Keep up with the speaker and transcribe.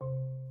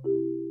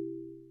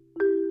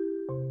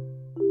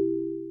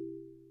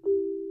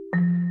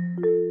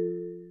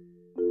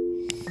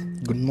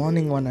Good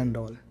morning, one and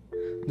all.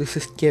 This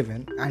is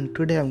Kevin, and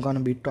today I'm going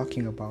to be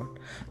talking about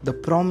the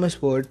promise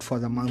word for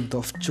the month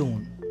of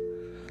June.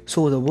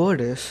 So, the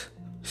word is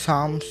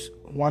Psalms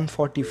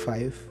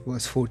 145,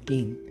 verse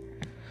 14.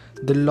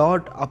 The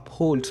Lord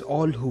upholds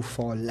all who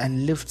fall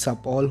and lifts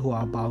up all who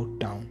are bowed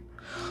down.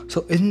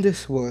 So, in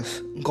this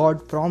verse,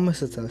 God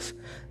promises us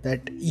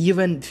that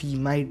even we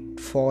might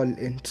fall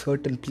in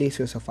certain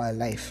places of our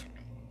life,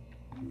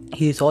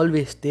 He is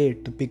always there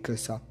to pick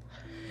us up.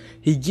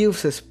 He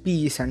gives us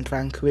peace and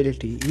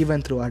tranquility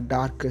even through our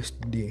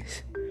darkest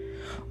days.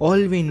 All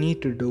we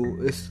need to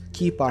do is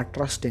keep our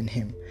trust in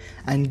Him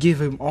and give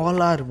Him all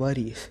our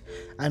worries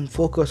and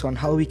focus on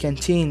how we can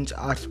change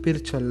our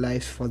spiritual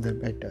lives for the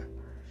better.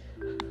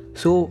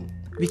 So,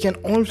 we can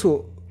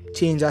also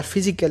change our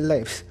physical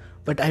lives,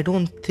 but I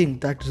don't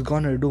think that is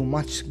gonna do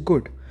much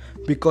good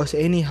because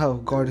anyhow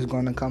God is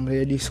gonna come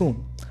really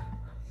soon.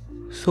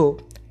 So,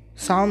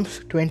 Psalms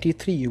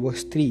 23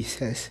 verse 3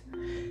 says,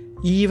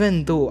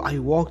 "Even though I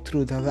walk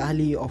through the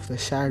valley of the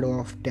shadow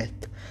of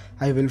death,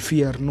 I will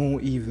fear no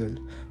evil,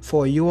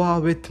 for you are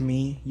with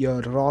me,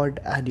 your rod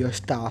and your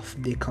staff,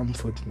 they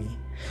comfort me."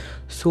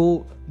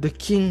 So the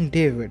King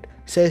David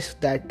says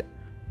that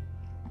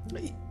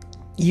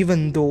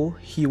even though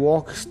he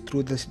walks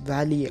through this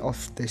valley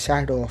of the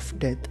shadow of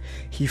death,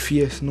 he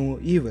fears no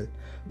evil.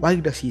 Why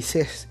does he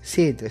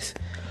say this?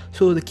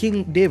 So the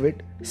King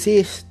David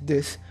says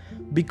this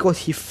because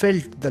he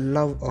felt the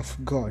love of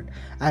God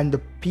and the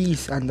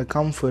peace and the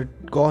comfort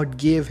God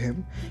gave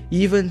him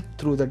even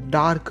through the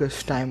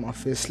darkest time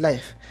of his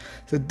life.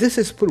 So this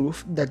is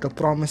proof that the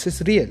promise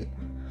is real.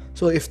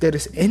 So if there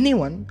is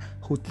anyone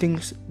who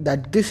thinks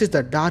that this is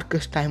the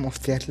darkest time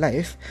of their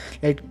life,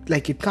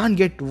 like it can't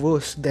get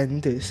worse than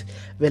this,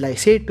 well, I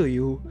say to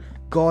you,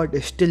 God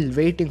is still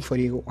waiting for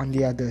you on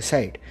the other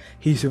side.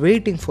 He's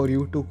waiting for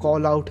you to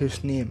call out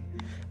His name.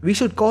 We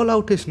should call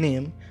out His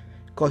name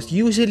because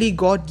usually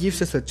God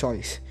gives us a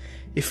choice.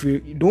 If we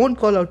don't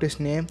call out His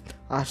name,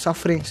 our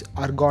sufferings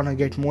are gonna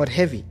get more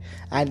heavy.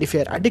 And if we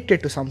are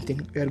addicted to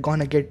something, we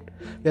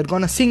are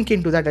gonna sink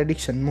into that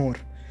addiction more.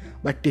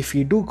 But if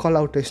we do call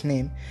out His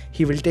name,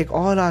 He will take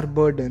all our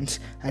burdens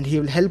and He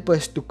will help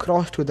us to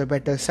cross to the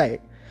better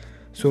side.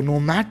 So no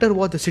matter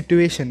what the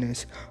situation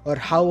is or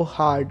how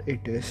hard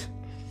it is,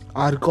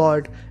 our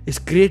God is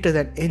greater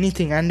than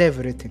anything and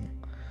everything.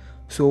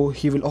 So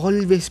He will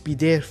always be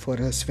there for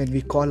us when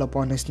we call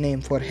upon His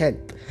name for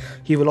help.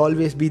 He will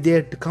always be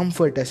there to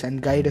comfort us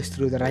and guide us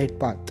through the right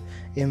path.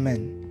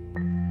 Amen.